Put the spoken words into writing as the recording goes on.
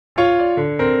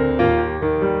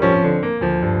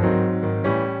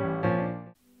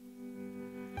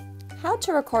How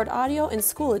to record audio in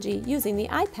Schoology using the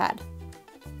iPad.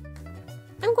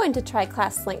 I'm going to try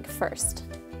ClassLink first.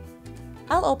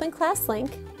 I'll open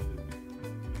ClassLink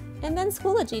and then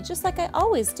Schoology just like I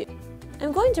always do.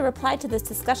 I'm going to reply to this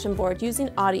discussion board using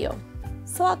audio,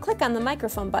 so I'll click on the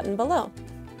microphone button below.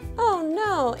 Oh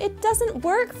no, it doesn't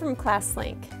work from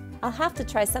ClassLink. I'll have to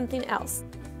try something else.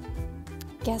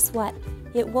 Guess what?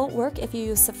 It won't work if you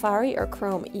use Safari or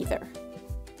Chrome either.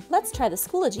 Let's try the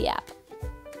Schoology app.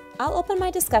 I'll open my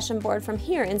discussion board from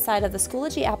here inside of the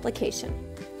Schoology application.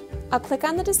 I'll click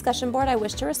on the discussion board I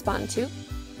wish to respond to,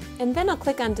 and then I'll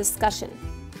click on Discussion.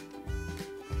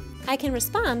 I can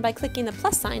respond by clicking the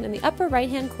plus sign in the upper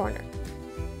right-hand corner.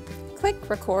 Click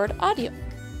Record Audio.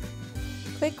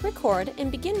 Click Record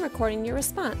and begin recording your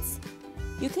response.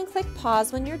 You can click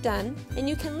pause when you're done, and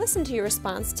you can listen to your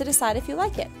response to decide if you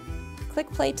like it.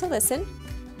 Click play to listen,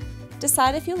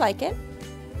 decide if you like it,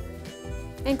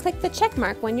 and click the check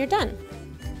mark when you're done.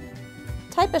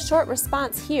 Type a short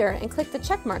response here and click the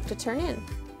check mark to turn in.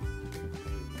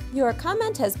 Your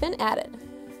comment has been added.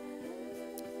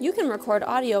 You can record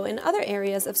audio in other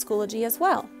areas of Schoology as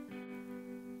well.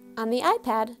 On the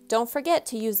iPad, don't forget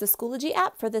to use the Schoology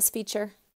app for this feature.